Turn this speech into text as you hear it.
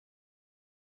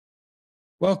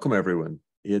Welcome, everyone.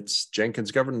 It's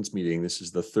Jenkins Governance Meeting. This is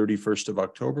the 31st of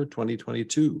October,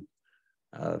 2022.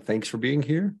 Thanks for being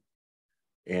here.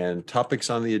 And topics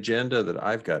on the agenda that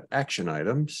I've got: action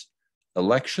items,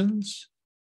 elections,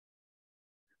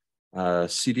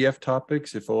 CDF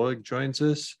topics, if Oleg joins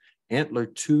us, Antler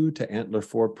 2 to Antler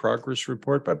 4 progress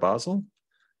report by Basil,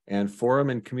 and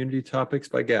forum and community topics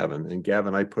by Gavin. And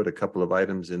Gavin, I put a couple of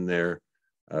items in there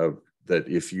that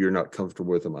if you're not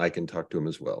comfortable with them, I can talk to them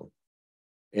as well.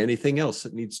 Anything else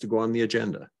that needs to go on the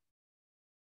agenda?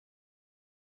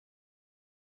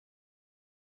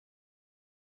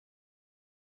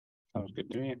 Sounds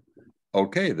good to me.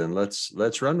 Okay, then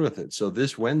let's run with it. So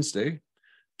this Wednesday,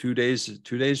 two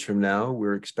days from now,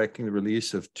 we're expecting the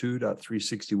release of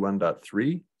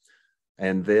 2.361.3,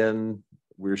 and then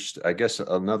I guess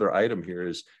another item here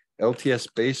is LTS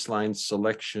baseline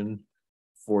selection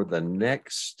for the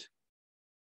next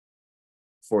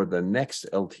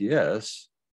LTS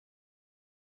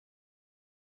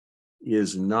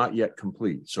is not yet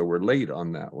complete. So we're late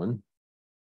on that one.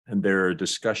 And there are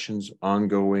discussions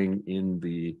ongoing in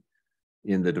the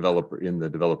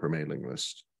developer mailing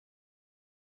list.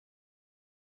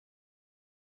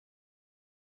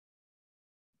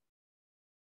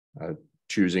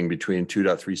 Choosing between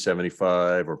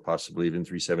 2.375 or possibly even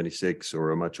 376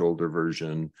 or a much older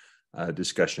version,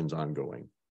 discussions ongoing.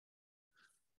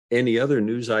 Any other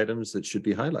news items that should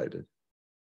be highlighted?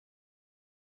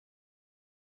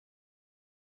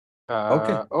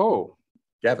 Okay. Oh,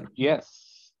 Gavin.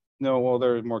 yes. No, well,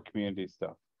 there's more community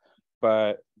stuff,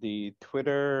 but the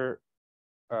Twitter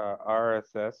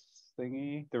RSS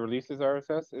thingy, the releases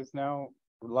RSS is now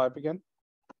live again.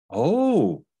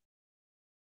 Oh,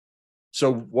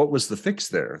 so what was the fix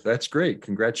there? That's great.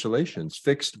 Congratulations.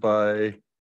 Fixed by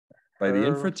the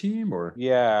infra team, or?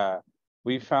 Yeah,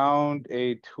 we found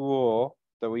a tool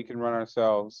that we can run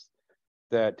ourselves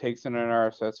that takes in an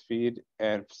RSS feed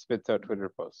and spits out Twitter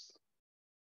posts,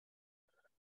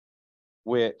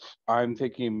 which I'm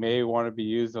thinking may want to be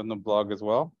used on the blog as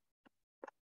well.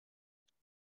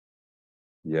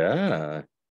 Yeah.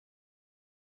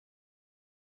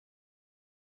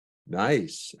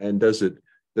 Nice. And does it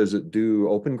do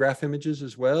open graph images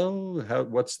as well?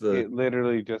 It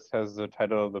literally just has the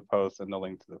title of the post and the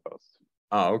link to the post.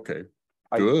 Okay.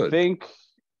 Good. I think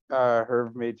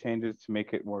Herb made changes to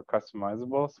make it more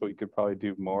customizable, so we could probably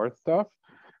do more stuff.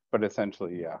 But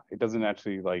essentially, yeah, it doesn't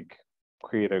actually like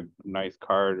create a nice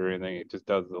card or anything. It just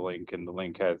does the link, and the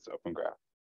link has open graph.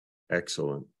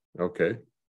 Excellent. Okay.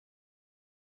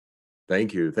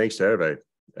 Thank you. Thanks to everybody.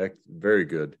 Very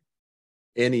good.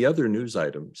 Any other news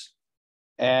items?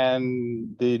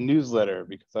 And the newsletter,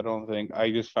 because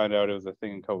I just found out it was a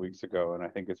thing a couple weeks ago, and I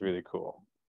think it's really cool.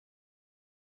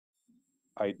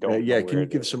 I don't know. Yeah, can you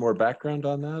give some more background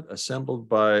on that? Assembled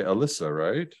by Alyssa,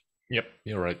 right? Yep,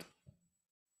 you're right.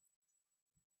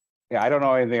 Yeah, I don't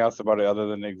know anything else about it other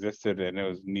than it existed, and it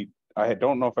was neat. I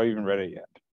don't know if I even read it yet.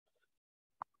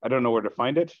 I don't know where to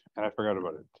find it, and I forgot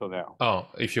about it till now. Oh,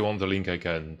 if you want the link, I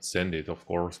can send it, of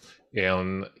course.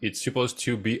 And it's supposed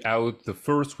to be out the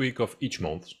first week of each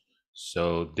month.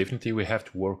 So definitely we have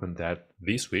to work on that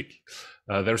this week.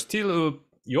 There's still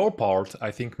your part,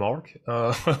 I think, Mark.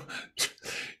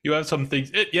 You have some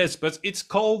things. Yes, but it's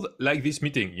called like this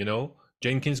meeting,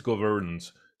 Jenkins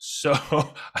Governance. So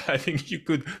I think you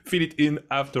could fit it in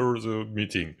after the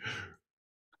meeting.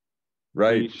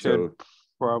 Right. We should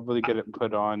probably get it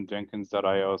put on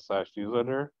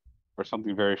jenkins.io/newsletter or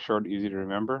something very short, easy to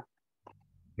remember.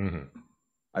 Mm-hmm.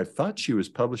 I thought she was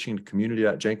publishing to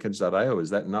community.jenkins.io.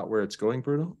 Is that not where it's going,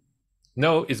 Bruno?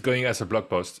 No, it's going as a blog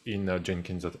post in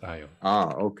jenkins.io.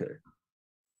 Okay.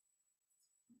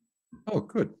 Oh,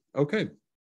 good. Okay.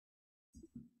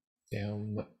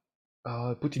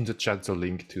 Put in the chat the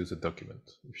link to the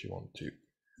document if you want to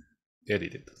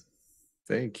edit it.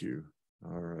 Thank you.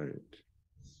 All right.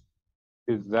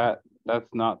 That's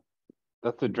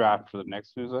a draft for the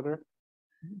next newsletter?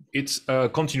 It's a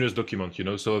continuous document,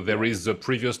 so there is the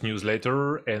previous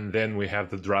newsletter, and then we have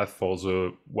the draft for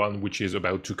the one which is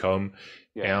about to come.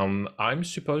 Yeah. And I'm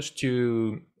supposed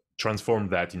to transform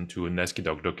that into an ASCII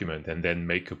doc document and then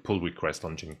make a pull request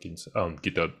on Jenkins,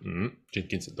 GitHub,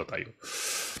 jenkins.io.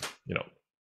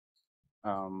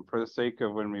 For the sake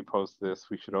of when we post this,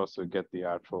 we should also get the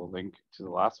actual link to the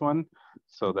last one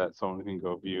so that someone can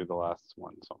go view the last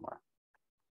one somewhere.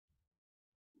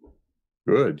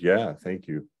 Good. Yeah. Thank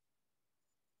you.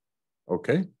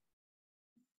 Okay.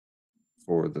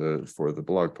 For the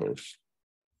blog post.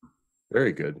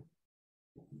 Very good.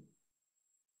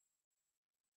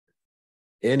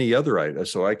 Any other item?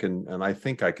 So I can, and I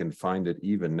think I can find it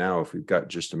even now if we've got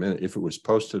just a minute. If it was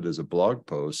posted as a blog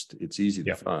post, it's easy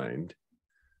to find.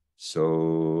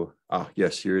 So,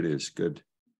 yes, here it is. Good.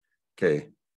 Okay.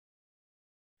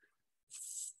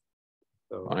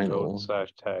 So Final.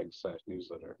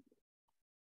 /tag/newsletter.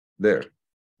 There,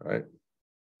 right?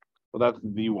 Well, that's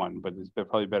the one, but it's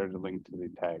probably better to link to the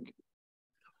tag.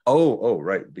 Oh,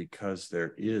 right, because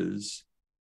there is.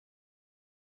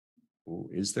 Oh,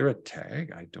 is there a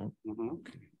tag? I don't.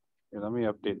 Okay. Here, let me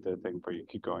update the thing for you.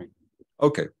 Keep going.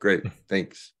 Okay, great.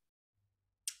 Thanks.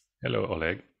 Hello,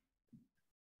 Oleg.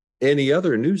 Any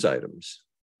other news items?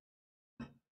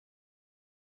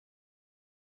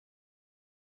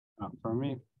 Not for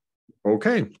me.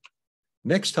 Okay.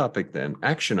 Next topic then,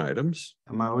 action items.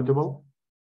 Am I audible?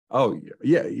 Oh,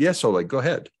 yeah. Yes, Oleg, go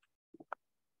ahead.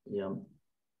 Yeah.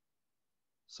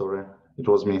 Sorry, it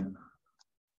was me.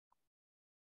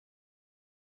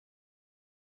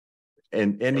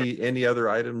 And any other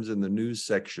items in the news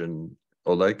section,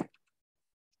 Oleg?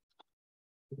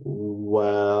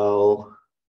 Well,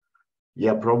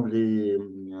 yeah, probably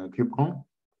KubeCon.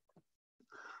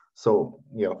 So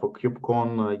yeah, for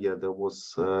KubeCon, yeah, there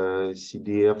was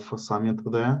CDF summit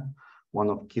there. One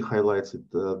of key highlights is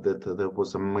that there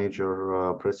was a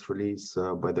major press release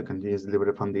by the Continuous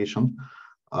Delivery Foundation.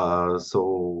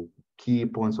 So key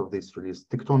points of this release: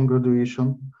 Tecton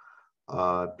graduation,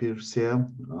 Persia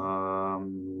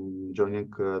joining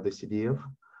the CDF,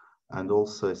 and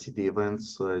also CD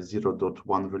events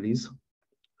 0.1 release.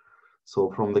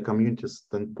 So from the community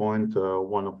standpoint,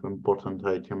 one of the important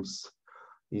items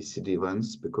is CD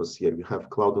events, because yeah, we have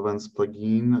Cloud Events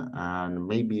plugin, and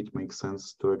maybe it makes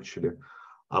sense to actually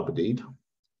update.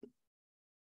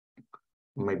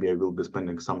 Maybe I will be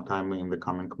spending some time in the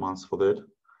coming months for that.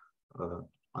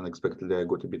 Unexpectedly, I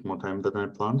got a bit more time than I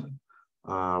planned,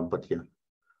 but yeah.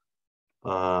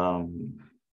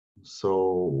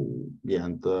 So yeah,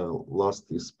 and the last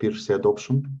is Persia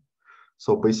adoption.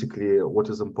 So basically, what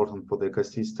is important for the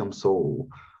ecosystem? So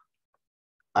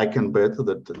I can bet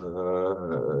that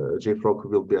JFrog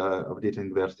will be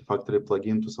updating the Artifactory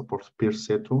plugin to support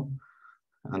Persia too,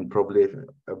 and probably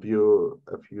a few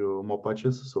more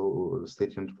patches. So stay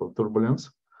tuned for turbulence.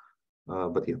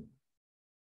 But yeah.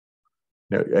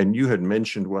 Now, and you had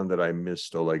mentioned one that I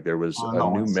missed, Oleg. There was a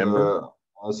new member.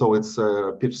 So it's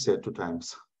Persia 2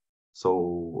 times.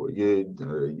 So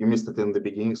you missed it in the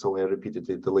beginning, so I repeated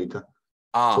it later.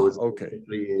 So it's Okay.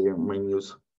 3 main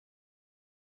news.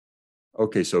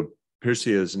 Okay, so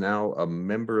Persia is now a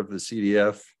member of the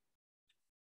CDF.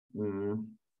 Yeah,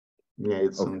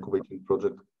 it's an incubating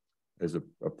project. As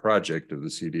a project of the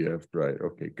CDF, right?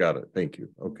 Okay, got it. Thank you.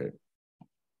 Okay.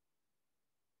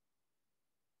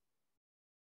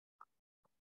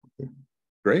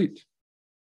 Great.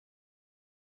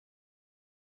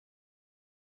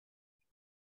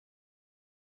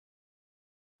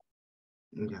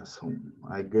 Yeah, so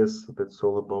I guess that's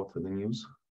all about the news.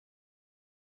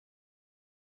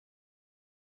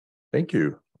 Thank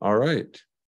you. All right.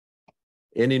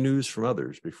 Any news from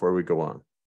others before we go on?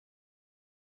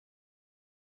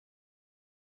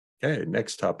 Okay,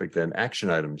 next topic then,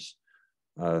 action items.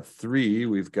 3,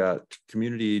 we've got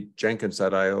community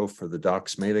Jenkins.io for the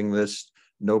docs mailing list.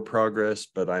 No progress,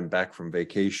 but I'm back from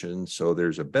vacation, so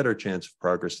there's a better chance of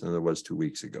progress than there was 2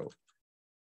 weeks ago.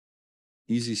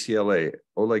 Easy CLA.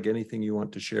 Oleg, anything you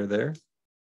want to share there?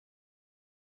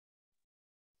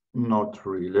 Not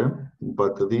really,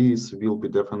 but these will be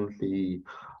definitely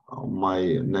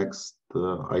my next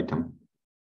item.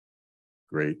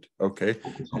 Great. Okay.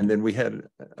 And then we had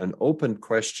an open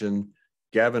question.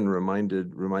 Gavin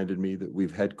reminded me that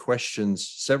we've had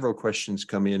several questions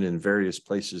come in various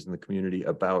places in the community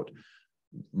about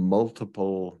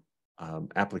multiple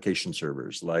application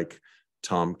servers like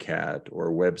Tomcat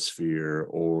or WebSphere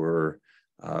or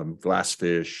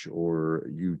Glassfish or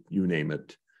you name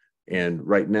it. And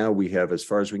right now we have, as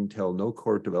far as we can tell, no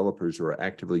core developers who are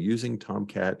actively using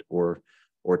Tomcat or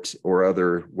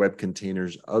other web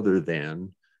containers other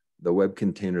than the web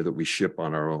container that we ship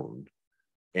on our own.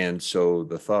 And so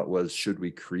the thought was, should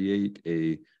we create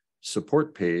a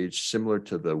support page similar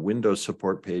to the Windows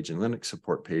support page and Linux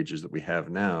support pages that we have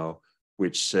now,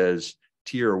 which says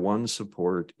tier 1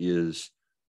 support is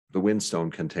the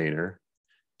Winstone container.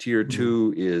 Tier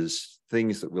 2 is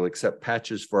things that we'll accept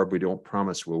patches for, but we don't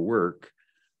promise will work.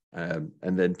 And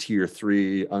then tier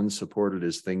 3 unsupported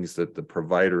is things that the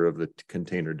provider of the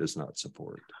container does not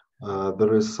support.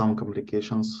 There is some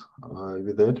complications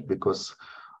with that, because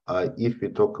if we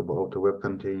talk about web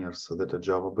containers that are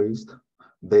Java based,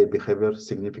 their behavior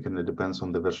significantly depends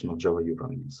on the version of Java you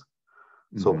run with.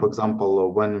 So for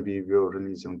example, when we were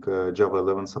releasing Java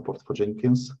 11 support for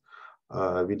Jenkins,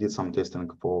 we did some testing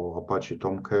for Apache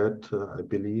Tomcat, I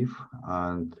believe,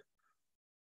 and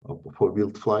for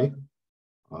Wildfly.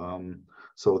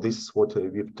 So this is what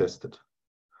we've tested.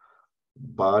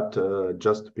 But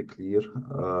just to be clear,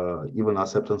 even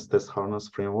acceptance test harness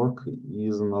framework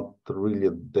is not really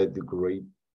that great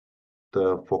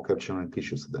for capturing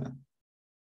issues there.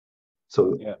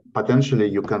 So potentially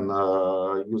you can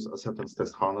use acceptance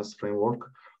test harness framework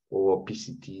or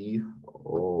PCT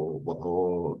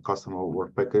or customer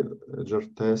work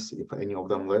packager test, if any of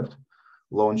them left,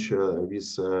 launch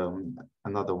with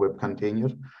another web container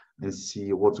and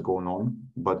see what's going on.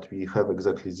 But we have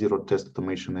exactly zero test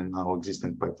automation in our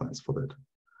existing pipelines for that.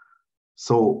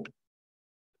 So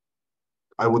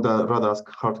I would rather ask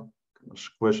hard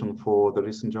question for the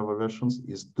recent Java versions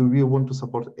is, do we want to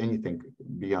support anything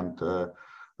beyond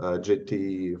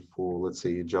JT for, let's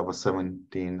say, Java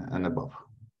 17 and above?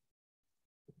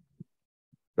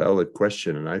 Valid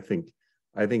question. And I think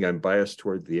I'm biased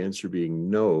toward the answer being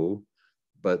no,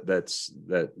 but that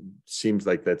seems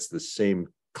like that's the same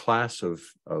class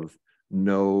of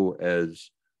no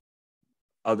as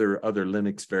other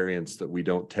Linux variants that we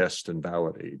don't test and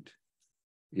validate.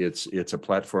 It's a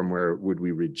platform where would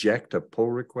we reject a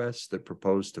pull request that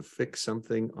proposed to fix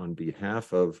something on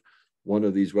behalf of one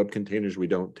of these web containers we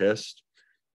don't test?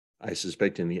 I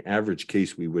suspect in the average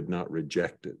case, we would not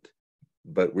reject it,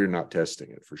 but we're not testing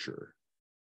it for sure.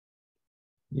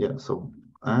 Yeah, so,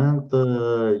 and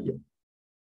yeah.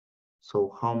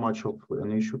 So how much of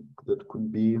an issue that could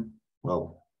be?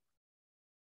 Well,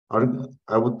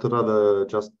 I would rather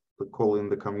just call in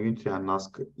the community and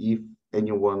ask if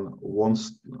anyone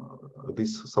wants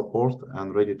this support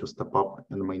and ready to step up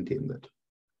and maintain that.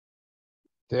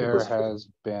 There has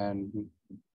been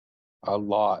a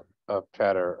lot of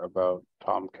chatter about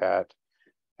Tomcat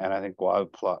and I think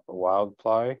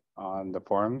Wildfly on the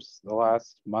forums the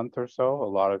last month or so. A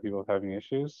lot of people having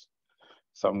issues,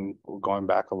 some going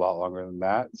back a lot longer than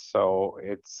that. So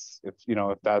it's you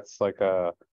know, if that's like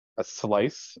a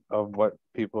slice of what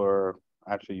people are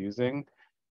actually using,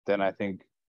 then I think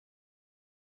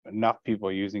enough people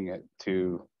are using it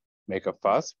to make a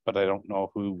fuss, but I don't know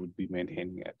who would be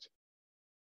maintaining it.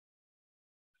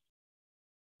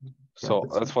 So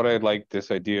that's what I like, this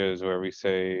idea is where we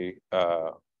say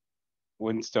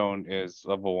Windstone is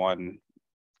level 1.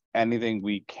 Anything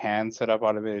we can set up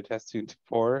automated testing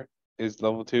for is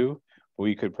level 2.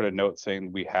 We could put a note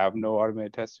saying we have no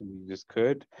automated testing, we just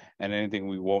could, and anything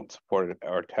we won't support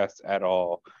or test at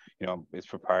all, you know, is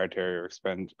proprietary or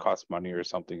cost money or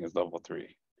something, is level 3.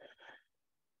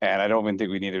 And I don't even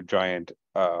think we need a giant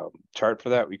chart for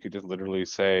that. We could just literally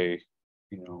say,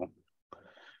 you know,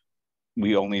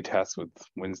 we only test with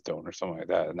Windstone or something like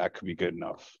that, and that could be good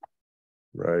enough.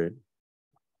 Right.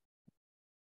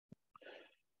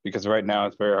 Because right now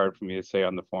it's very hard for me to say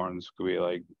on the forums, could be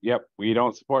like, yep, we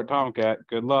don't support Tomcat,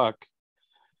 good luck.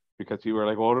 Because people are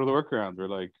like, well, what are the workarounds? We're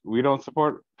like, we don't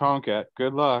support Tomcat,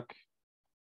 good luck.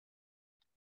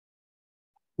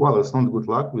 Well, it's not good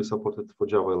luck. We support it for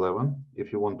Java 11.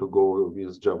 If you want to go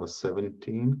with Java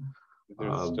 17,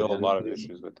 there's still a lot of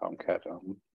issues with Tomcat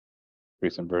on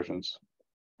recent versions.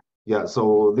 Yeah,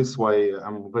 so this is why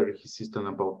I'm very hesitant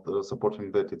about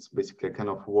supporting that. It's basically kind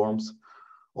of worms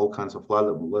all kinds of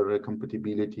library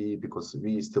compatibility, because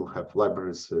we still have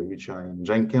libraries which are in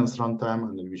Jenkins runtime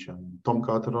and which are in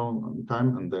Tomcat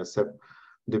runtime, and they're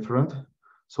different.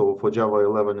 So for Java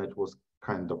 11, it was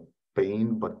kind of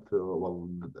pain, but well,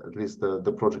 at least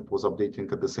the project was updating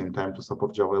at the same time to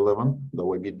support Java 11,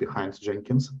 though a bit behind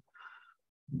Jenkins.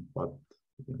 But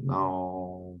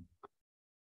now,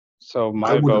 so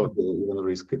my vote, even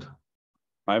risk it.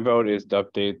 My vote is to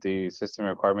update the system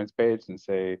requirements page and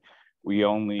say we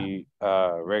only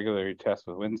regularly test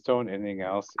with Windstone. Anything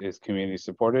else is community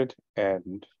supported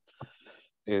and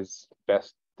is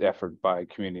best effort by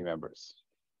community members,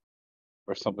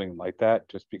 or something like that.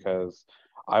 Just because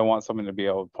I want something to be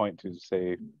able to point to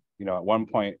say, you know, at one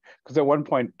point, because at one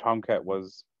point Tomcat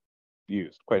was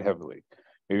used quite heavily,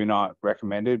 maybe not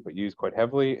recommended, but used quite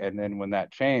heavily. And then when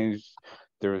that changed,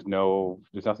 there's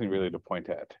nothing really to point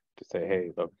at to say,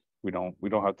 hey, look, we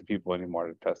don't have the people anymore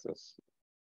to test this.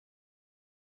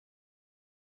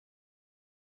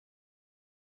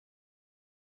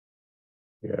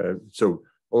 Yeah. So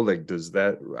Oleg, does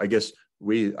that,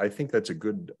 I think that's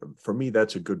for me,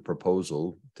 that's a good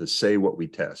proposal to say what we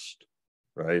test,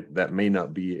 right? That may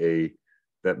not be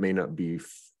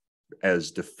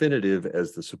as definitive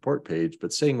as the support page,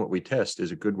 but saying what we test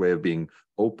is a good way of being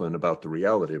open about the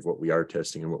reality of what we are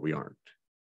testing and what we aren't.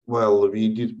 Well, we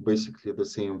did basically the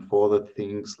same for other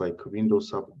things like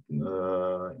Windows,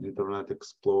 Internet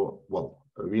Explorer, well,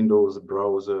 Windows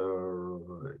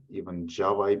browser, even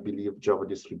Java, I believe, Java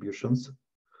distributions.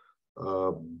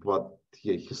 But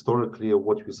yeah, historically,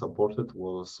 what we supported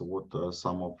was what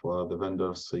some of the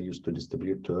vendors used to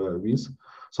distribute with.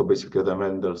 So basically, the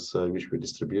vendors which we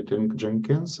distribute in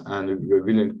Jenkins, and we're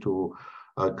willing to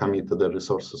commit the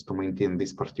resources to maintain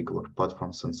these particular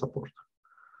platforms and support.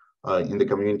 In the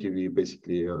community, we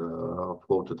basically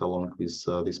floated along with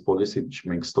this policy, which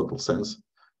makes total sense.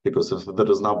 Because if there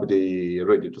is nobody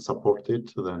ready to support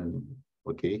it, then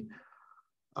okay.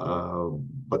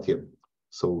 But yeah,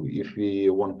 so if we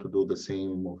want to do the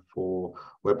same for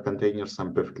web containers,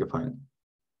 I'm perfectly fine.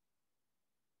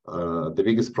 The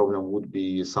biggest problem would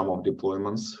be some of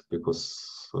deployments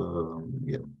because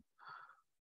yeah,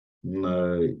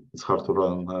 it's hard to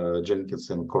run Jenkins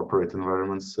in corporate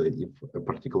environments if a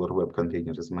particular web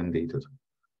container is mandated.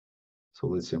 So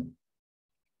let's see.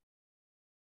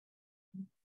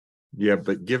 Yeah,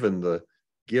 but given the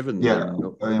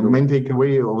main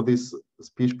takeaway of this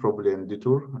speech probably and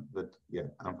detour, but yeah,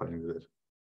 I'm fine with it.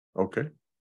 Okay.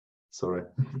 Sorry.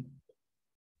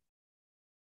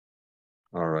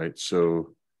 All right.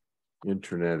 So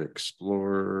Internet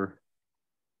Explorer.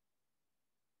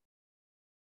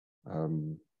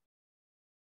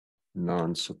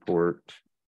 Non-support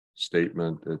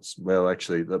statement. It's well,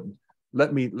 actually,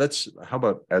 how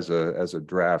about as a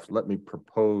draft, let me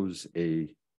propose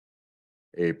a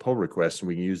pull request and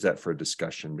we can use that for a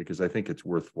discussion, because I think it's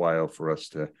worthwhile for us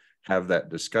to have that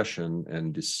discussion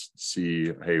and just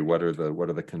see, hey, what are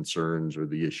the concerns or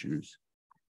the issues.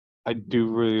 I do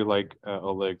really like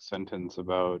Oleg's sentence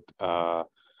about oh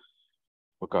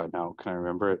God, now can I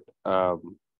remember it?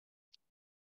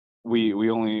 We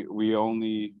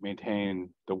only maintain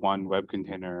the one web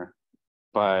container,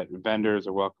 but vendors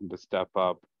are welcome to step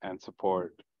up and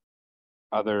support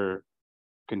other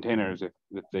containers if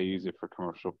they use it for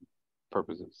commercial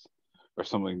purposes or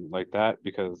something like that,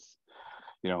 because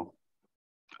I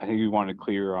think we want to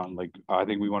clear on, like, I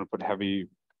think we want to put heavy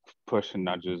push and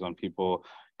nudges on people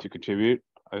to contribute.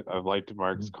 I've liked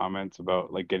Mark's comments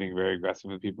about like getting very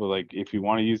aggressive with people. Like, if you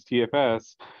want to use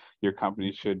TFS, your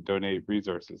company should donate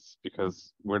resources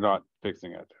because we're not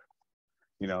fixing it.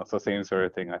 So same sort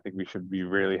of thing. I think we should be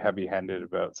really heavy-handed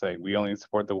about saying we only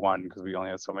support the one because we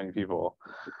only have so many people.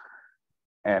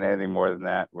 And anything more than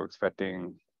that, we're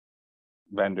expecting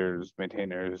vendors,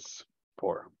 maintainers,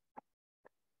 poor.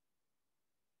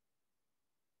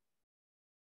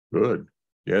 Good.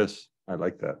 Yes, I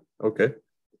like that. Okay.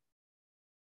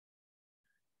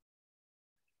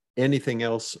 Anything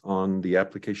else on the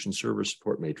application server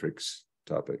support matrix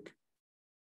topic?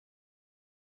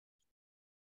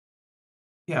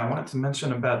 Yeah, I wanted to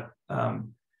mention about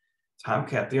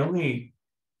Tomcat. The only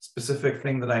specific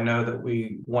thing that I know that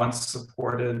we once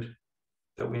supported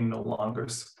that we no longer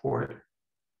support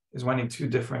is running two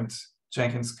different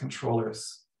Jenkins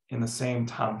controllers in the same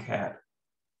Tomcat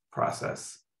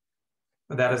process.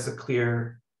 But that is a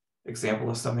clear example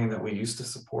of something that we used to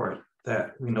support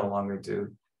that we no longer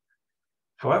do.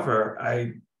 However,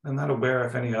 I am not aware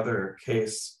of any other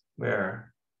case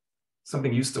where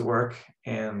something used to work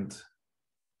and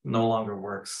no longer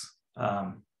works.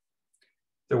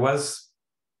 There was,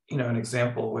 an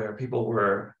example where people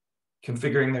were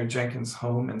configuring their Jenkins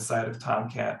home inside of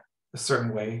Tomcat a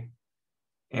certain way,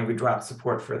 and we dropped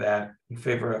support for that in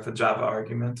favor of a Java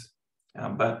argument.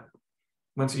 But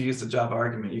once you use the Java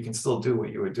argument, you can still do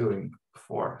what you were doing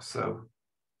before. So,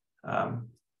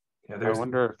 there's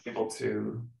people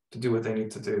to do what they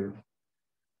need to do.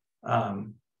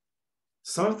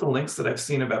 Some of the links that I've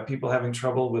seen about people having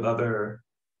trouble with other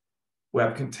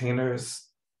web containers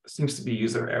seems to be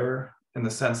user error, in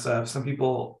the sense of some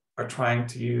people are trying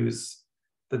to use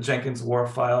the Jenkins WAR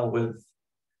file with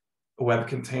a web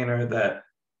container that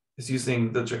is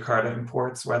using the Jakarta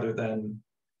imports rather than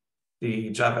the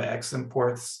JavaX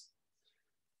imports.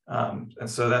 And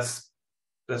so that's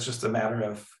just a matter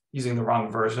of using the wrong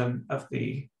version of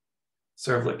the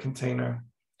servlet container.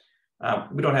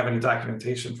 We don't have any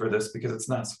documentation for this because it's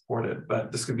not supported,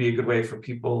 but this could be a good way for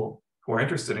people who are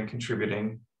interested in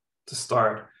contributing to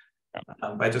start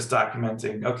by just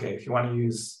documenting, okay, if you want to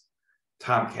use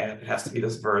Tomcat, it has to be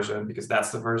this version because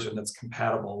that's the version that's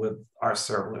compatible with our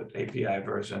servlet API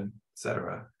version, et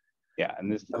cetera. Yeah,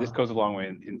 and this goes a long way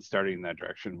in starting in that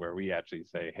direction where we actually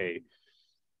say, hey,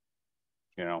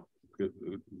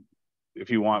 if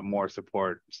you want more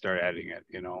support, start adding it,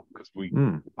 because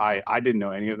I didn't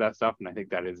know any of that stuff, and I think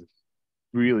that is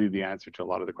really the answer to a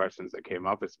lot of the questions that came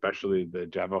up, especially the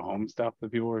Java home stuff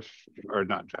that people were, or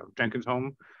not Java, Jenkins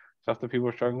home stuff that people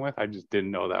are struggling with. I just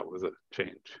didn't know that was a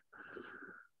change.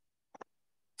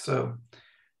 So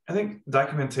I think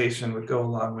documentation would go a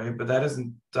long way, but that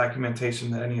isn't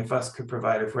documentation that any of us could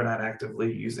provide if we're not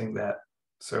actively using that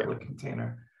servlet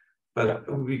container. But it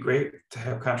would be great to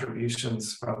have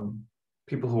contributions from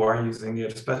people who are using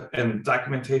it, and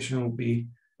documentation will be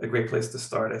a great place to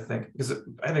start, I think, because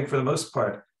I think for the most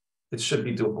part, it should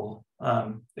be doable.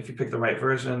 If you pick the right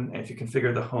version, and if you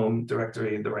configure the home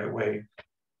directory the right way, it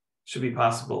should be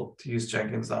possible to use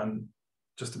Jenkins on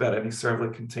just about any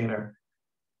servlet container.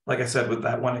 Like I said, with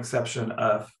that one exception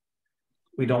of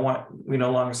we no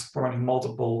longer supporting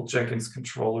multiple Jenkins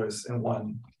controllers in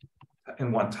one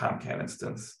Tomcat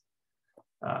instance.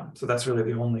 So that's really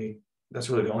the only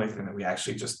thing that we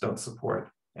actually just don't support,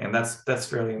 and that's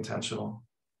fairly intentional.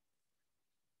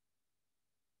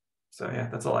 So yeah,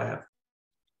 that's all I have.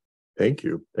 Thank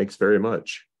you. Thanks very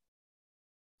much.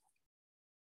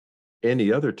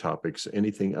 Any other topics,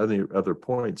 anything, other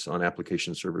points on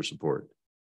application server support?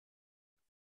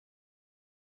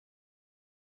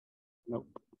 Nope.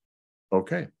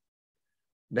 Okay.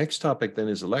 Next topic then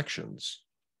is elections.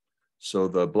 So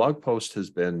the blog post has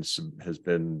been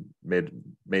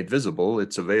made visible.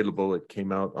 It's available. It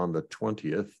came out on the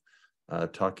 20th,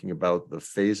 talking about the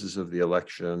phases of the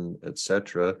election,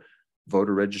 etc.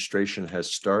 Voter registration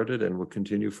has started and will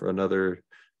continue for another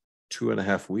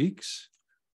 2.5 weeks.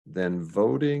 Then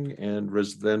voting, and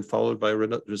then followed by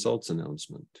results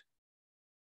announcement.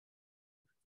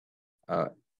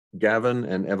 Gavin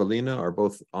and Evelina are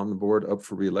both on the board up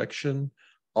for re-election.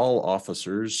 All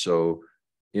officers, so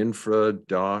infra,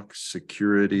 doc,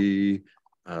 security,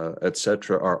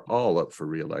 etc., are all up for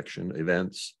re-election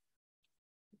events.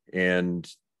 And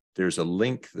there's a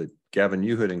link that Gavin,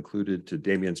 you had included to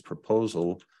Damien's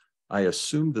proposal. I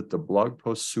assume that the blog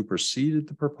post superseded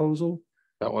the proposal.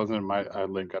 That wasn't my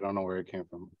link. I don't know where it came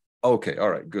from. Okay, all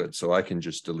right, good. So I can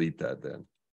just delete that then.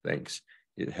 Thanks.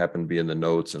 It happened to be in the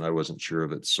notes and I wasn't sure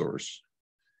of its source.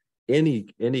 Any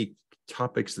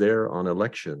topics there on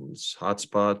elections,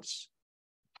 hotspots?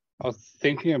 I was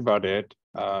thinking about it.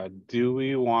 Do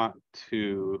we want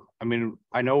to, I mean,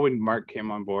 I know when Mark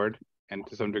came on board, and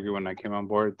to some degree when I came on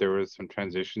board, there was some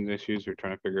transition issues. We're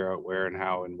trying to figure out where and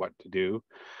how and what to do.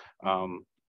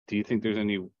 Do you think there's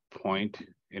any point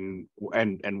in,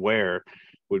 and where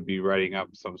would be writing up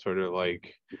some sort of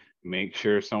like, make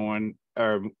sure someone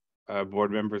or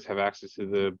board members have access to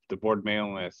the board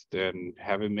mail list and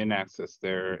have admin access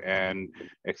there and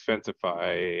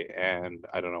Expensify and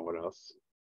I don't know what else.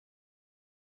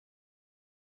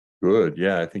 Good.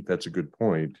 Yeah, I think that's a good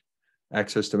point.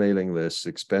 Access to mailing lists,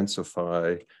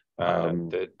 Expensify.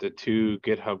 The two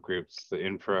GitHub groups, the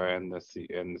infra and the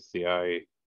CI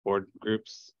board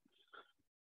groups.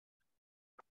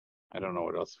 I don't know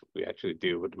what else we actually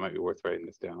do, but it might be worth writing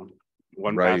this down.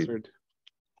 One password.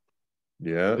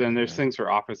 Yeah. Then there's things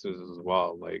for offices as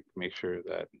well, like make sure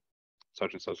that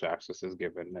such and such access is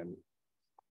given. And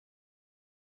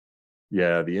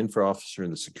yeah, the infra officer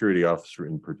and the security officer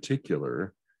in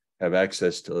particular have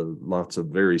access to lots of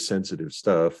very sensitive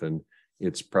stuff, and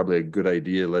it's probably a good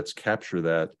idea. Let's capture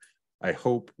that. I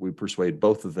hope we persuade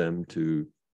both of them to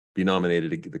be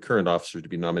nominated, the current officer to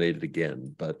be nominated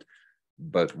again, but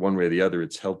one way or the other,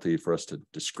 it's healthy for us to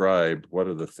describe what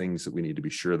are the things that we need to be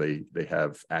sure they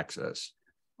have access.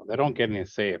 They don't get any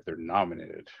say if they're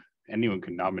nominated. Anyone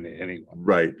can nominate anyone.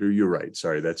 Right, you're right.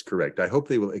 Sorry, that's correct. I hope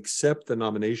they will accept the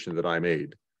nomination that I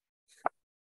made.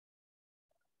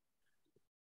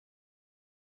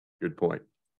 Good point.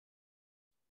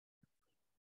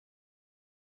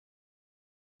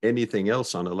 Anything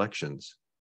else on elections?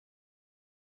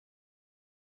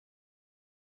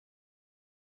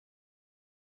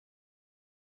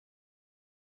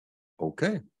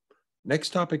 Okay. Next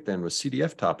topic then was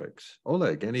CDF topics.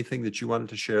 Oleg, anything that you wanted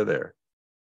to share there?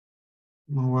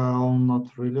 Well, not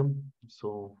really.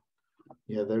 So,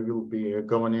 yeah, there will be a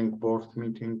governing board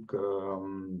meeting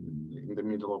in the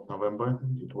middle of November.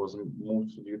 It was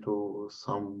moved due to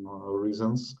some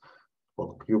reasons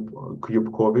for Cube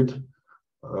COVID.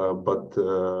 But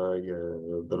yeah,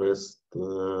 the rest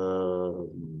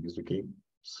is okay.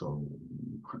 So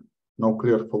no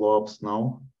clear follow-ups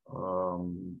now.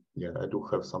 Yeah, I do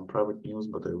have some private news,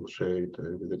 but I will share it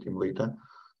with the team later.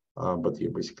 But yeah,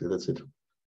 basically that's it.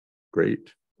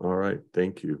 Great. All right.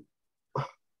 Thank you.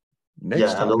 Next yeah,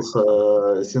 topic. and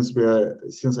also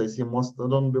since I see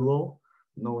Mastodon below,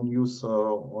 no news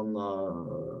on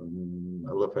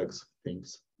LFX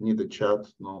things. Neither chat,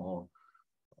 no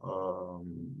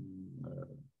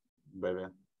baby.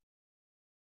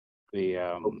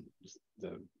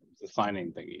 The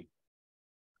signing thingy.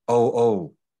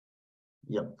 Oh.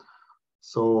 Yeah.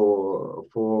 So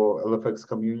for LFX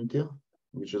community,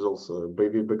 which is also a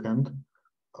baby backend,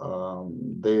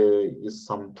 there is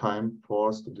some time for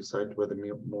us to decide whether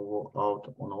we move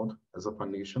out or not as a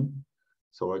foundation.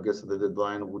 So I guess the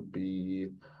deadline would be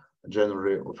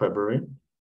January or February.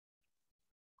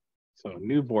 So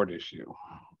new board issue.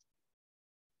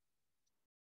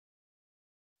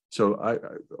 So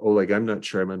Oleg, I'm not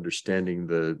sure I'm understanding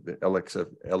the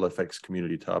LFX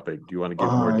community topic. Do you want to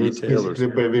give more It's detail? basically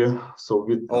Bevy. So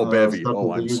we Bevy.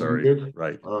 started I'm using sorry. it.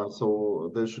 Right. So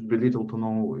there should be little to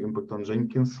no impact on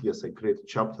Jenkins. Yes, I created a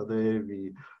chapter there.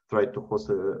 We tried to host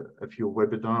a few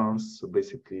webinars, so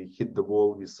basically hit the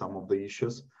wall with some of the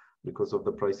issues because of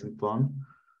the pricing plan.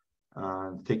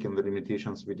 And taking the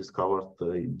limitations we discovered,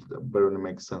 it barely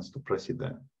makes sense to proceed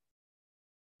there.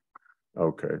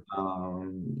 Okay.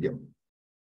 Yeah.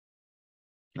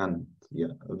 And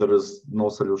yeah, there is no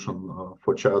solution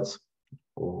for chats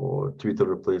or Twitter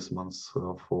replacements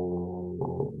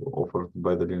for offered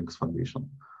by the Linux Foundation.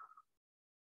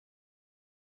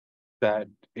 That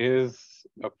is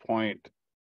a point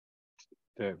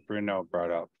that Bruno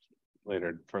brought up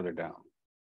further down.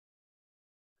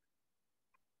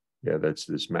 Yeah, that's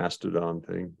this Mastodon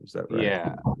thing. Is that right?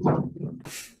 Yeah.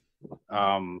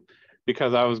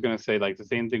 Because I was going to say, like, the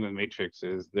same thing with Matrix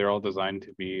is they're all designed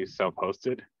to be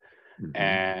self-hosted.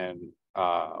 And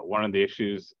one of the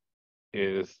issues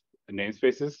is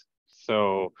namespaces.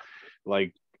 So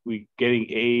like getting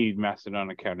a Mastodon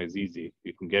account is easy.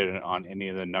 You can get it on any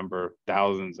of the number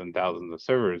thousands and thousands of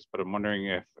servers, but I'm wondering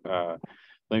if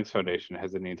Linux Foundation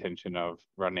has any intention of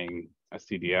running a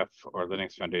CDF or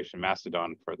Linux Foundation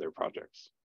Mastodon for their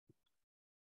projects.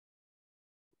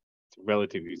 It's a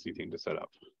relatively easy thing to set up.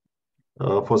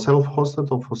 For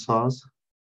self-hosted or for SaaS?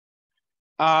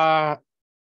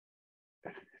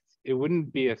 It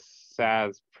wouldn't be a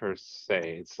SaaS per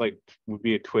se. It's like would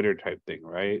be a Twitter type thing,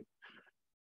 right?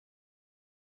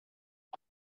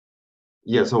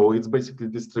 Yeah, so it's basically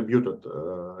distributed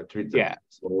Twitter. Yeah.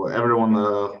 So everyone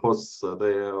hosts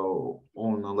their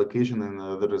own location,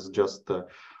 and there is just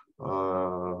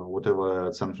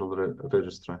whatever central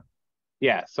registry.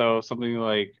 Yeah. So something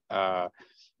like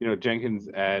Jenkins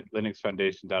at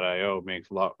linuxfoundation.io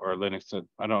makes a lot, or Linux,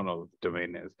 I don't know what the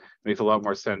domain is, makes a lot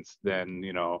more sense than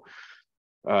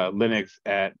Linux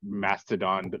at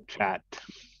Mastodon chat.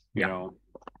 You know.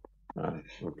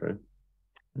 Okay.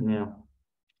 Yeah.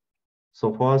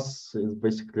 So for us, it's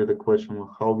basically the question of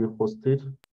how we host it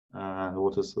and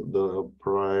what is the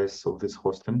price of this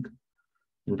hosting.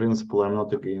 In principle, I'm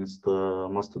not against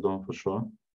Mastodon for sure.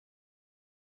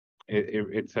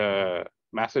 It's a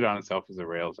Mastodon itself is a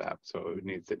Rails app, so it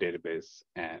needs the database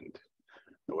and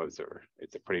the web server.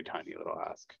 It's a pretty tiny little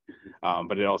ask,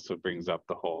 but it also brings up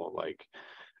the whole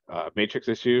Matrix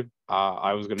issue.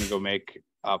 I was going to go make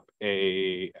up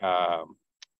a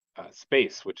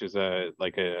space, which is a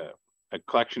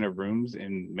collection of rooms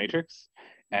in Matrix,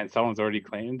 and someone's already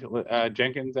claimed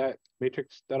Jenkins at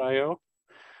matrix.io.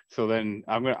 So then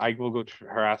I will go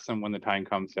harass them when the time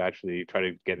comes to actually try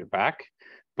to get it back.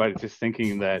 But just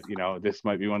thinking that this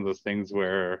might be one of those things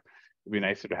where it'd be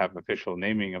nicer to have official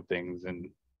naming of things, and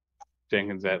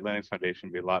Jenkins at Linux Foundation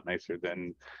would be a lot nicer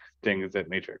than Jenkins at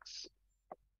Matrix.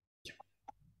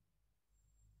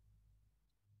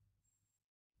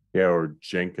 Yeah, or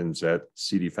Jenkins at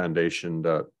CD Foundation.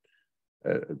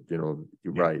 You're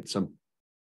right. So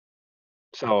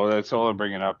that's all I'm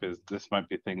bringing up is this might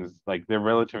be things like they're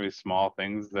relatively small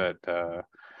things that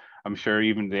I'm sure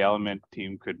even the Element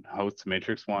team could host a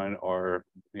Matrix one, or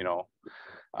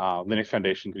Linux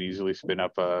Foundation could easily spin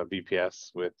up a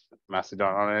VPS with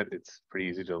Mastodon on it. It's pretty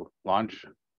easy to launch.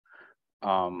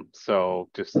 So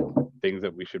just things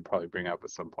that we should probably bring up at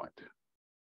some point.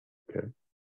 Okay.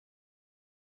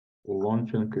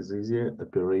 Launching is easy,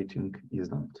 operating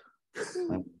isn't.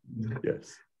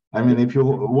 Yes. I mean, if you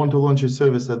want to launch a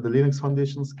service at the Linux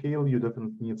Foundation scale, you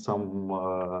definitely need some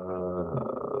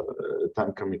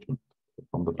time commitment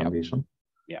from the foundation.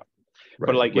 Yeah.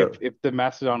 Right. But if the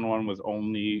Mastodon one was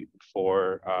only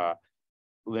for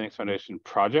Linux Foundation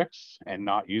projects and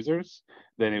not users,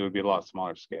 then it would be a lot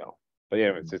smaller scale. But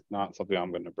yeah, it's just not something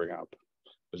I'm going to bring up.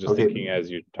 I was just thinking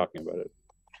as you're talking about it.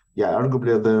 Yeah,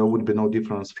 arguably there would be no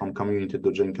difference from community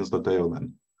to Jenkins.io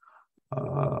then.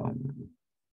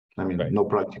 I mean, no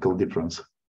practical difference.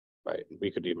 Right. We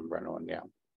could even run one, yeah.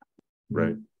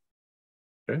 Right.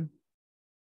 Okay.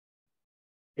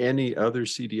 Any other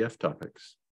CDF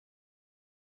topics?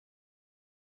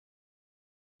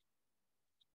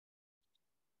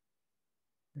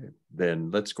 Okay.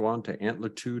 Then let's go on to Antler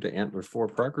 2 to Antler 4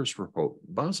 progress report.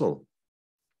 Basil.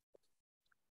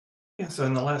 Yeah, so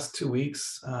in the last 2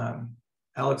 weeks,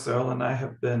 Alex Earl and I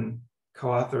have been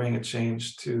co-authoring a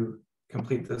change to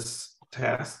complete this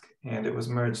task, and it was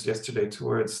merged yesterday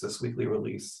towards this weekly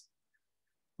release.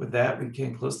 With that, we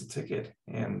came close to ticket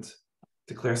and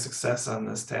declare success on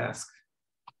this task.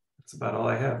 That's about all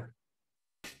I have.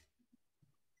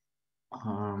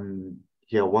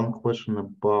 Yeah, one question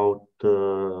about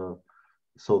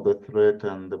so the threat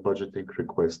and the budgeting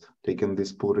request. Taking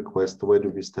this pull request, where do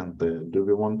we stand there? Do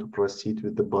we want to proceed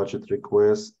with the budget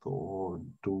request, or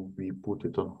do we put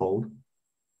it on hold?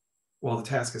 Well, the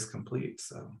task is complete,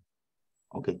 so.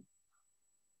 Okay.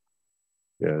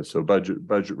 Yeah, so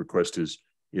budget request is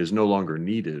no longer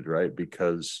needed, right?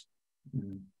 Because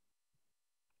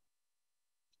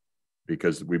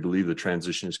we believe the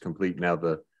transition is complete. Now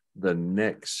the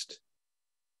next,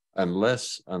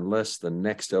 unless the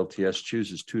next LTS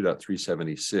chooses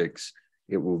 2.376,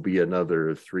 it will be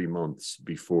another 3 months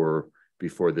before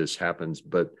this happens.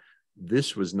 But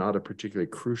this was not a particularly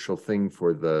crucial thing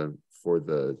for the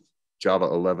Java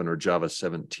 11 or Java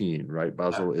 17, right,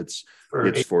 Basil? It's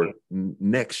for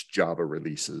next Java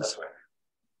releases.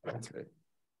 Okay.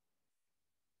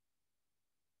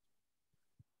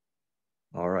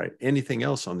 All right. Anything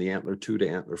else on the Antler 2 to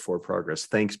Antler 4 progress?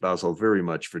 Thanks, Basil, very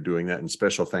much for doing that. And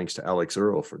special thanks to Alex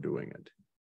Earl for doing it.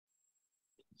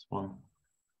 That's fine.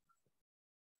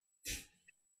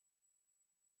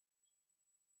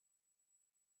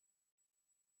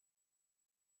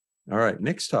 All right.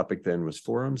 Next topic then was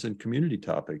forums and community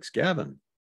topics. Gavin.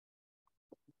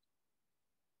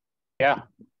 Yeah.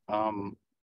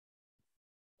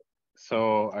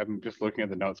 So I'm just looking at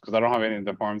the notes because I don't have any of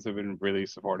the forums have been really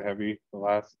support heavy the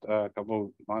last couple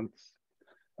of months.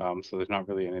 So there's not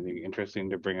really anything interesting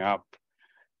to bring up.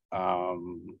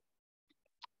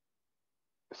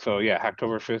 So yeah,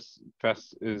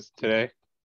 Hacktoberfest is today.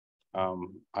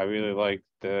 I really like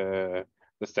the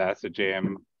stats that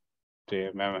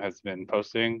JMM has been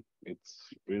posting.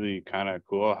 It's really kind of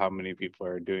cool how many people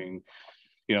are doing,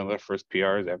 their first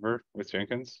PRs ever with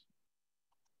Jenkins.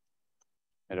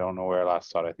 I don't know where I last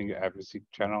saw it. I think Advocacy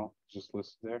channel just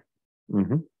listed there.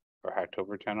 Or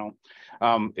Hacktober channel.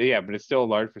 Yeah, but it's still a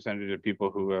large percentage of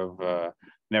people who have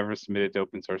never submitted to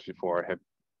open source before have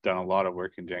done a lot of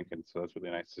work in Jenkins. So that's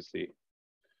really nice to see.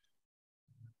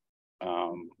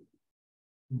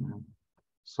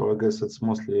 So I guess it's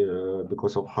mostly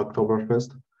because of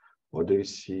Hacktoberfest, or do you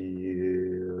see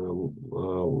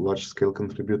large-scale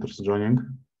contributors joining?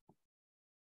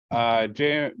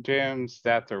 JM's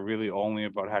stats are really only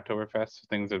about Hacktoberfest,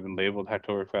 things that have been labeled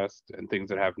Hacktoberfest and things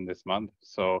that happened this month.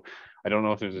 So I don't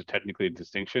know if there's technically a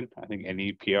distinction. I think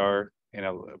any PR in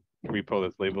a repo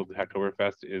that's labeled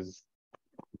Hacktoberfest is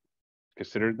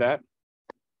considered that.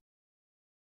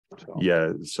 So.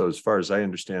 Yeah, so as far as I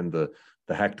understand the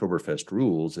Hacktoberfest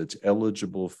rules, it's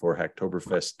eligible for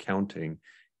Hacktoberfest counting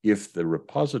if the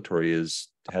repository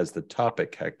has the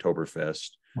topic Hacktoberfest,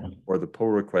 or the pull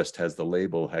request has the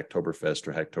label Hacktoberfest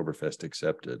or Hacktoberfest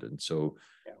accepted. And so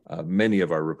many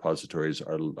of our repositories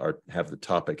have the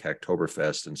topic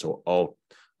Hacktoberfest, and so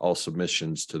all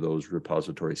submissions to those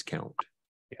repositories count.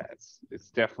 Yeah, it's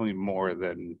definitely more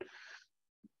than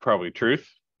probably truth,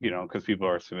 because people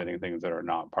are submitting things that are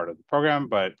not part of the program,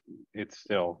 but it's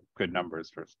still good numbers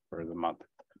for the month.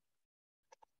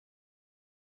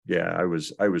 Yeah, I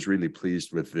was really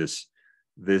pleased with this.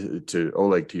 To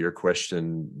Oleg, to your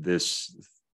question, this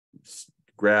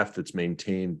graph that's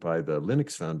maintained by the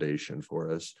Linux Foundation for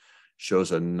us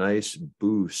shows a nice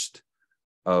boost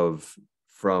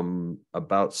from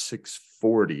about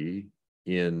 640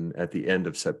 at the end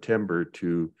of September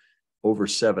to over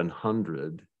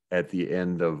 700 at the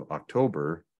end of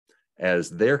October as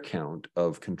their count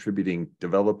of contributing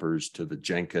developers to the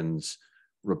Jenkins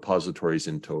repositories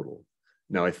in total.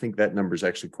 Now, I think that number is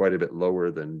actually quite a bit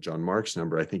lower than John Mark's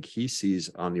number. I think he sees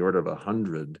on the order of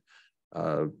 100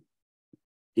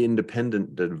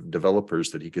 independent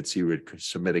developers that he could see were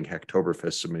submitting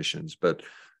Hacktoberfest submissions, but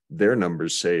their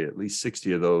numbers say at least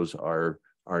 60 of those are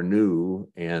new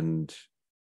and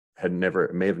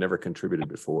may have never contributed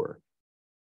before.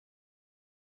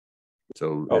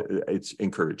 So it's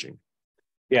encouraging.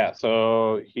 Yeah,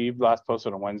 so he last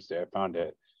posted on Wednesday. I found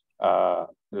it.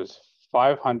 There's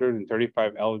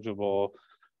 535 eligible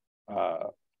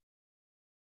for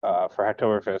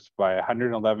Hacktoberfest by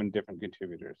 111 different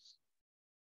contributors.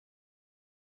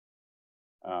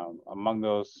 Among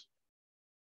those,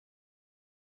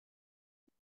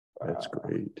 that's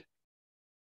great.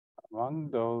 Among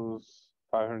those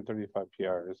 535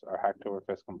 PRs are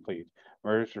Hacktoberfest complete.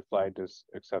 Merged or flagged as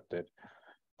accepted.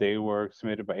 They were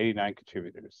submitted by 89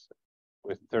 contributors,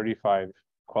 with 35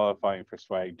 qualifying for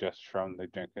swag just from the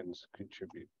Jenkins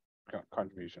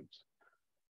contributions.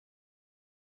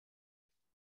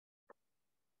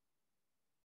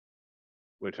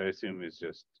 which I assume is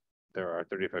just there are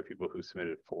 35 people who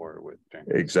submitted 4 with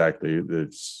Jenkins. Exactly.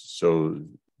 So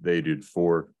they did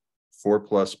four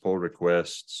plus pull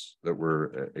requests that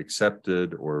were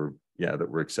accepted, or that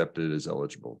were accepted as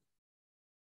eligible.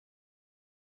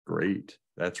 Great.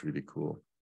 That's really cool.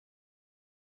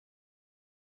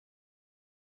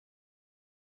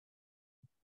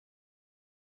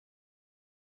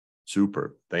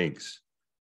 Super. Thanks.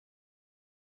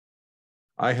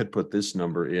 I had put this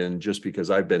number in just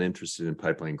because I've been interested in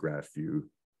pipeline graph view.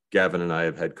 Gavin and I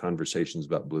have had conversations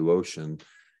about Blue Ocean,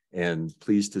 and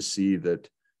pleased to see that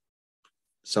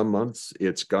some months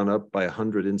it's gone up by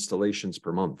 100 installations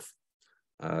per month.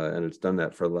 And it's done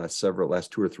that for the last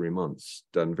 2 or 3 months,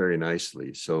 done very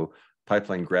nicely. So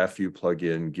pipeline graph view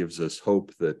plugin gives us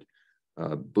hope that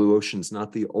Blue Ocean's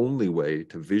not the only way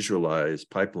to visualize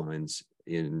pipelines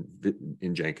in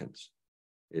Jenkins.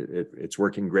 It's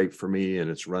working great for me, and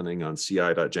it's running on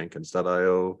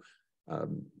ci.jenkins.io.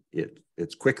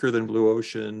 It's quicker than Blue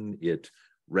Ocean. It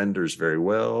renders very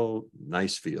well.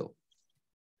 Nice feel.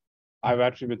 I've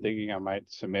actually been thinking I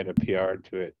might submit a PR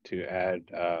to it to add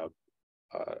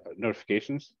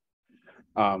notifications,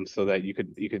 so that you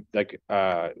could like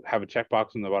have a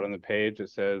checkbox on the bottom of the page that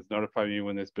says notify me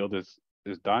when this build is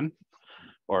done,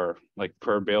 or like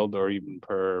per build or even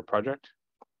per project.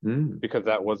 Because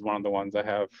that was one of the ones I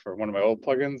have for one of my old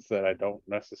plugins that I don't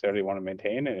necessarily want to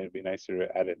maintain, and it'd be nicer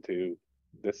to add it to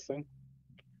this thing.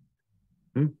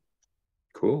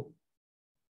 Cool.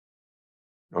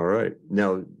 All right.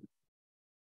 Now,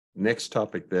 next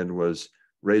topic then was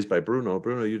raised by Bruno.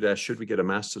 Bruno, you'd asked, should we get a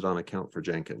Mastodon account for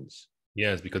Jenkins?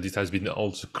 Yes, because it has been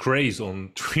also craze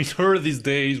on Twitter these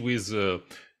days with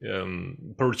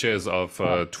purchase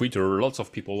of Twitter. Lots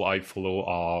of people I follow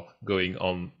are going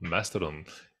on Mastodon.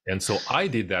 And so I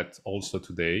did that also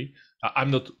today.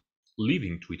 I'm not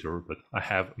leaving Twitter, but I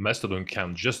have Mastodon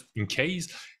account just in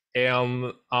case.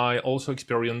 And I also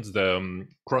experienced the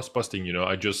cross-posting.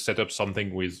 I just set up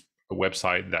something with a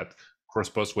website that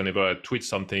cross-posts whenever I tweet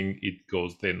something, it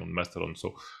goes then on Mastodon.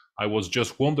 So I was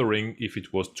just wondering if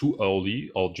it was too early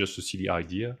or just a silly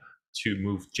idea to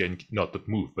move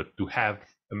but to have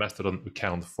a Mastodon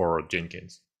account for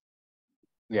Jenkins.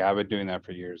 Yeah, I've been doing that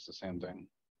for years, the same thing.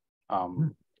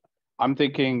 I'm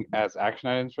thinking as action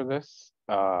items for this,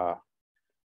 either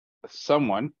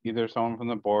someone from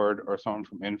the board or someone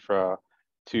from infra,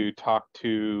 to talk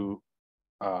to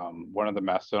one of the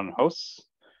Mastodon hosts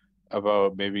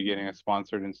about maybe getting a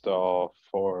sponsored install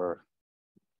for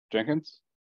Jenkins.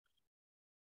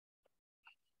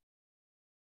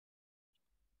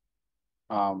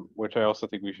 Which I also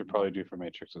think we should probably do for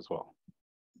Matrix as well.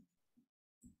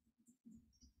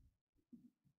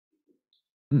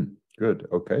 Good.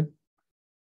 Okay.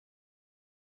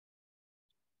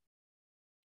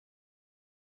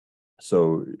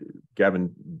 So,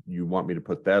 Gavin, you want me to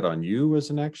put that on you as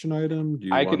an action item?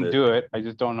 I can do it. I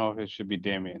just don't know if it should be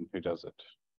Damien who does it.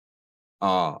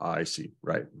 I see.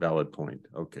 Right. Valid point.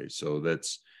 Okay. So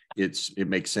it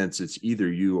makes sense. It's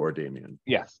either you or Damien.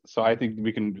 Yes. So I think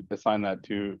we can assign that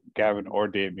to Gavin or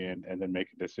Damien and then make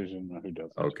a decision on who does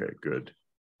it. Okay, good.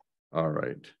 All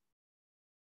right.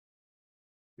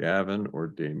 Gavin or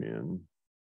Damien.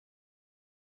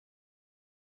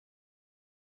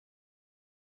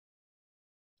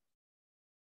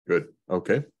 Good.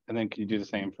 Okay. And then can you do the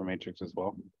same for Matrix as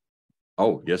well?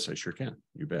 Oh, yes, I sure can.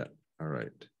 You bet. All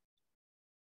right.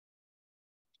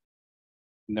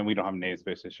 And then we don't have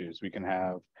namespace issues. We can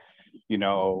have,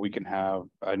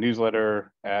 a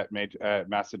newsletter at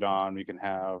Mastodon. We can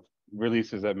have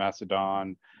releases at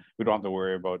Mastodon. We don't have to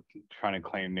worry about trying to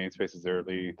claim namespaces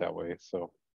early that way.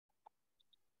 So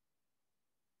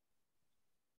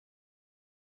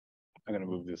I'm going to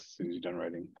move this as soon as you're done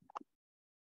writing.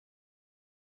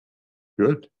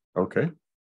 Good. Okay.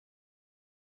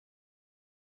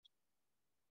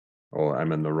 Oh,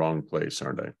 I'm in the wrong place,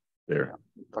 aren't I? There.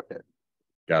 Yeah, fuck it.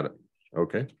 Got it.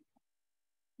 Okay.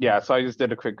 Yeah, so I just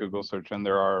did a quick Google search and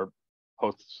there are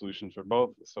hosted solutions for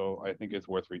both. So I think it's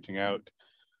worth reaching out.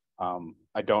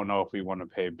 I don't know if we want to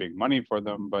pay big money for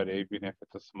them, but even if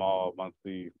it's a small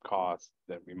monthly cost,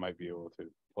 that we might be able to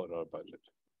pull it out of budget.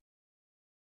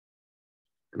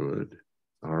 Good.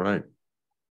 All right.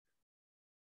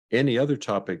 Any other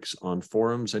topics on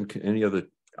forums and any other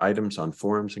items on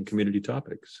forums and community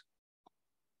topics?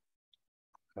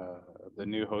 The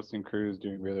new hosting crew is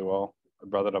doing really well. I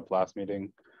brought it up last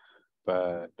meeting,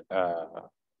 but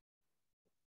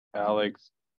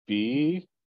Alex B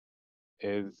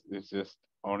is just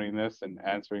owning this and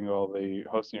answering all the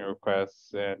hosting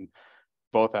requests, and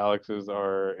both Alexes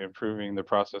are improving the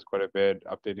process quite a bit,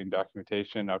 updating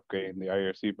documentation, upgrading the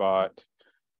IRC bot.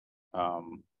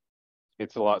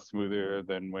 It's a lot smoother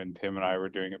than when Tim and I were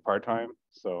doing it part-time.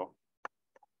 So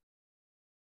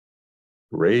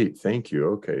Great, thank you.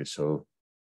 Okay, so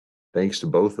thanks to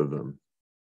both of them.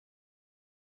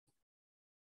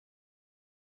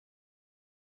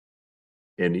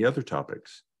 Any other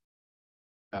topics?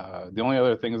 the only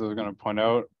other things I was going to point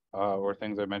out were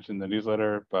things I mentioned in the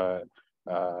newsletter, but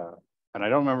and I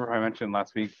don't remember if I mentioned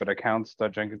last week, but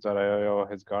accounts.jenkins.io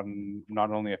has gotten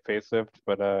not only a facelift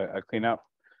but a cleanup,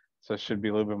 so it should be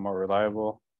a little bit more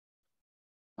reliable.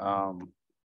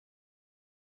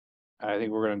 I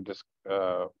think we're going to just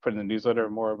put in the newsletter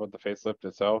more about the facelift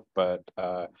itself, but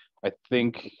I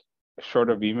think short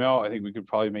of email, I think we could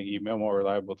probably make email more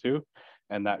reliable too.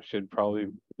 And that should probably,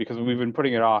 because we've been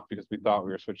putting it off because we thought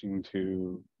we were switching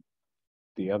to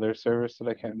the other service that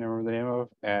I can't remember the name of,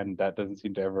 and that doesn't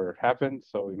seem to ever happen.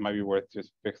 So it might be worth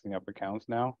just fixing up accounts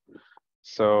now.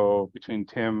 So between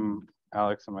Tim,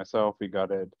 Alex, and myself, we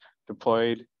got it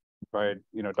deployed by,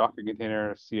 you know, Docker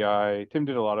container, CI. Tim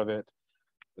did a lot of it.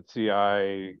 The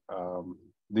CI,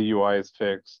 the UI is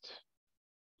fixed.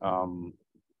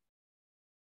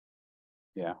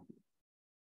 Yeah.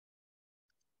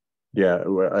 Yeah,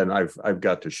 and I've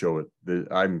got to show it.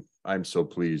 I'm so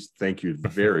pleased. Thank you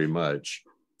very much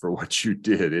for what you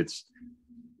did. It's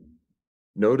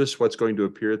notice what's going to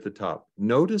appear at the top.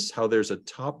 Notice how there's a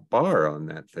top bar on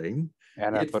that thing.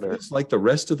 And a it footer. feels like the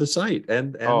rest of the site.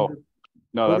 And oh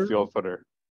no, footer? that's the old footer.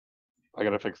 I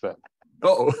gotta fix that.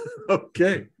 Oh,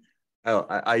 okay. Oh,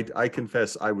 I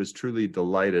confess I was truly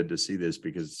delighted to see this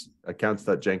because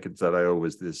accounts.jenkins.io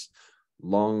was this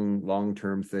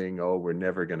long-term thing. Oh, we're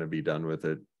never going to be done with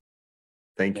it.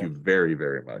 Thank you very,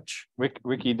 very much.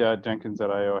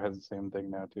 Wiki.jenkins.io has the same thing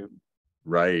now too.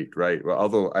 Right. Well,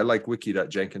 although I like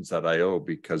wiki.jenkins.io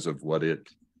because of what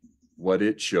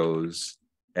it shows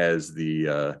as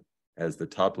the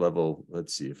top level.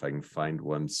 Let's see if I can find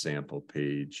one sample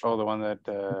page. Oh, the one that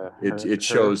it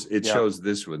shows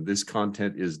this one. This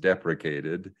content is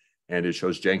deprecated, and it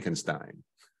shows Jenkinstein.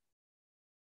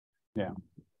 Yeah.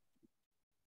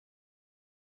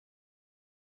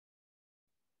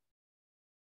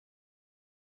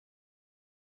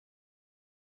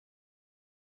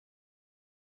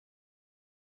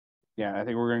 Yeah, I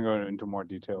think we're going to go into more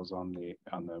details on the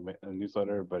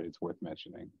newsletter, but it's worth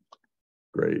mentioning.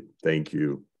 Great, thank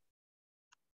you.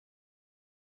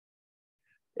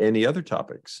 Any other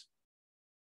topics?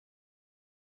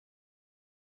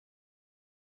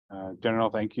 General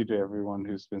thank you to everyone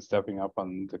who's been stepping up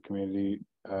on the community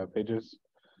pages.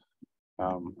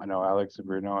 I know Alex and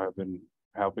Bruno have been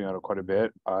helping out quite a bit.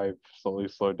 I've slowly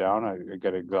slowed down. I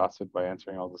get exhausted by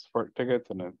answering all the support tickets,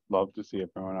 and I'd love to see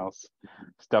everyone else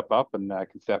step up, and I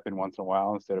can step in once in a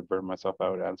while instead of burn myself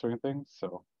out answering things.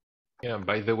 So yeah,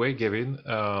 by the way, Gavin,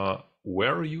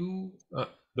 were you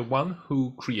the one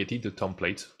who created the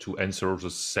template to answer the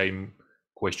same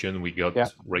question we got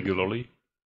regularly?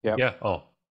 Yeah. Oh,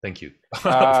 thank you.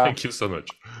 Thank you so much.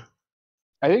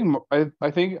 I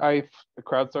think I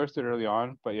crowdsourced it early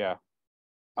on, but yeah.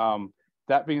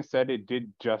 That being said, it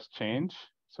did just change,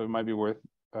 so it might be worth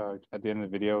at the end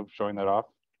of the video showing that off,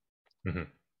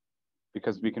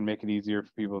 because we can make it easier for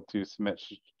people to submit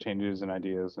changes and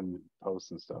ideas and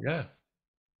posts and stuff. Yeah.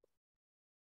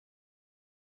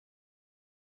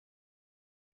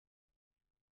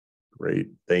 Great,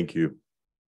 thank you.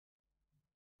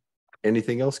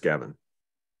 Anything else, Gavin?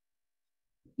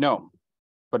 No,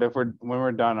 but when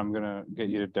we're done, I'm gonna get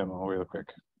you to demo real quick.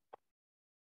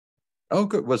 Oh,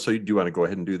 good. Well, so do you want to go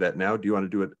ahead and do that now? Do you want to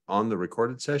do it on the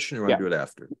recorded session, or want to do it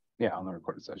after? Yeah, on the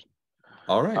recorded session.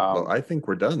 All right. Well, I think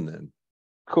we're done then.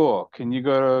 Cool. Can you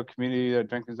go to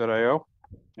community.jenkins.io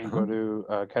and go to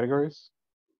categories?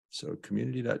 So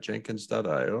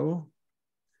community.jenkins.io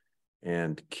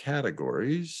and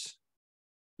categories.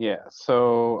 Yeah.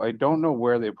 So I don't know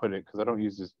where they put it because I don't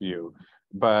use this view,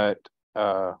 but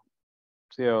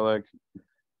see how like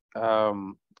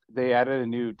they added a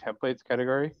new templates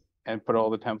category and put all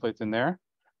the templates in there.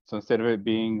 So instead of it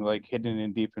being like hidden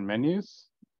in deep in menus,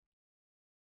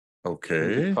 okay,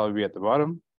 it should probably be at the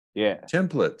bottom. Yeah.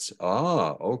 Templates.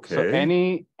 Ah, okay. So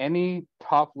any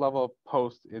top level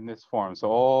post in this form,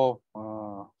 so all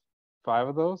 5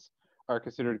 of those are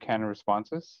considered canned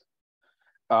responses.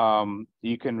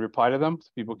 You can reply to them, so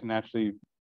people can actually.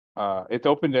 It's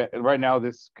open to right now.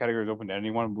 This category is open to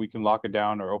anyone. We can lock it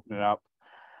down or open it up.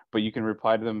 But you can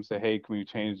reply to them and say, hey, can we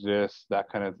change this, that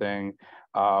kind of thing.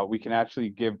 We can actually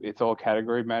give, it's all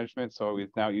category management. So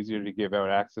it's now easier to give out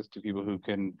access to people who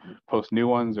can post new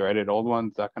ones or edit old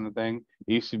ones, that kind of thing.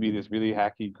 It used to be this really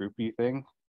hacky groupy thing.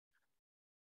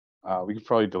 We could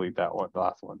probably delete that one, the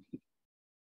last one.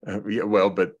 Yeah, well,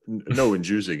 but no one's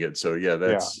using it, so yeah,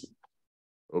 that's.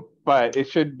 Oh, But it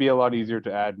should be a lot easier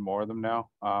to add more of them now.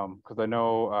 Because I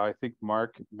know I think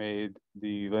Mark made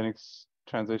the Linux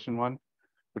translation one,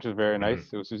 which is very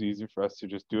nice. It was just easy for us to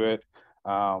just do it.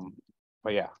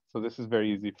 But yeah, so this is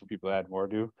very easy for people to add more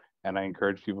to, and I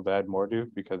encourage people to add more to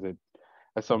because it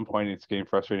at some point it's getting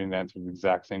frustrating to answer the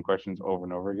exact same questions over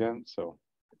and over again. So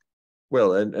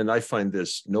well, and I find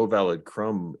this no valid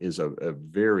crumb is a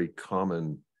very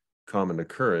common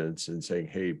occurrence in saying,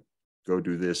 hey, go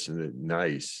do this and it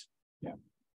nice. yeah.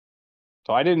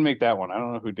 So I didn't make that one. I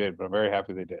don't know who did, but I'm very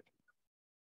happy they did.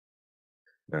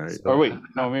 All right. So Or wait,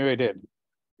 no, maybe I did.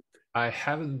 I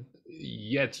haven't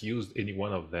yet used any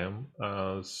one of them.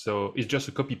 So it's just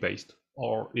a copy paste,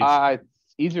 or It's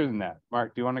easier than that.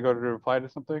 Mark, do you want to go to reply to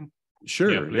something?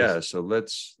 Sure. Yeah, Yeah. So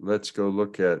let's go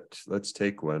look at. Let's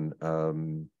take one.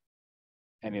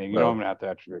 Anything. You Well, know I'm gonna have to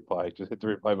actually reply. Just hit the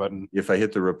reply button. If I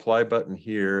hit the reply button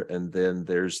here, and then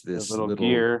there's The this little little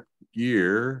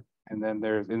gear, and then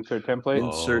there's insert template.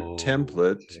 insert Oh,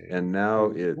 template, okay. and now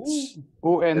it's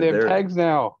Oh, and they have there. tags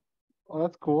now. Oh,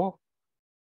 that's cool.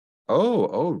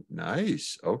 Oh,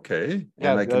 nice. Okay.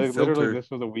 Yeah, And I can literally filter. this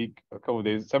was a couple of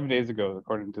days, 7 days ago,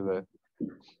 according to the.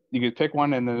 You could pick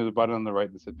one, and then there's a button on the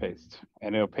right that says paste,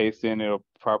 and it'll paste in. It'll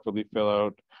properly fill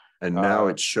out. And now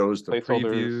it shows the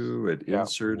placeholders. preview, it Yeah.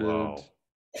 inserted. Wow.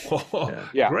 Yeah.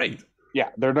 Yeah. Great.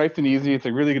 Yeah, they're nice and easy. It's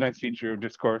a really nice feature of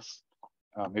Discourse.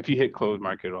 If you hit close,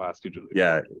 Mark, it'll ask you to.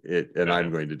 Yeah, and Yeah.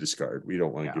 I'm going to discard. We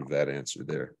don't want to Yeah. give that answer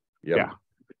there. Yep. Yeah.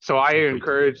 So I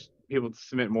encourage people to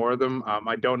submit more of them.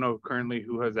 I don't know currently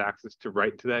who has access to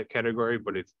write to that category,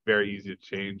 but it's very easy to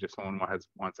change if someone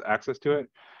wants access to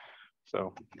it.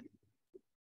 So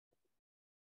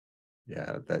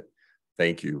Yeah,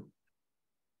 thank you.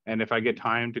 and if I get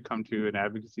time to come to an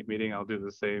advocacy meeting, I'll do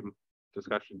the same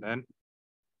discussion then.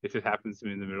 If it happens to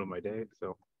me in the middle of my day.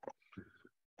 So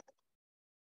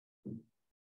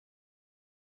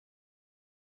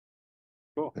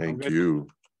cool. Thank you.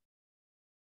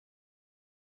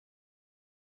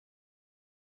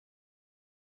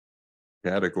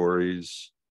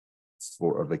 Categories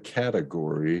of the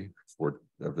category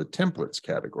of the templates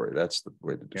category. That's the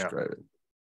way to describe it.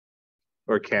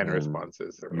 Or canned And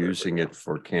responses. Or using it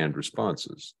for canned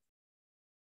responses.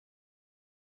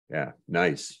 Yeah,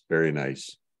 nice. Very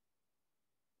nice.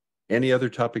 Any other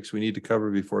topics we need to cover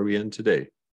before we end today?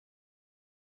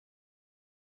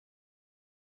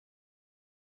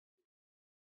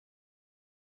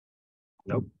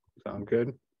 Nope. Sound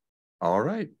good. All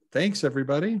right. Thanks,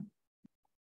 everybody.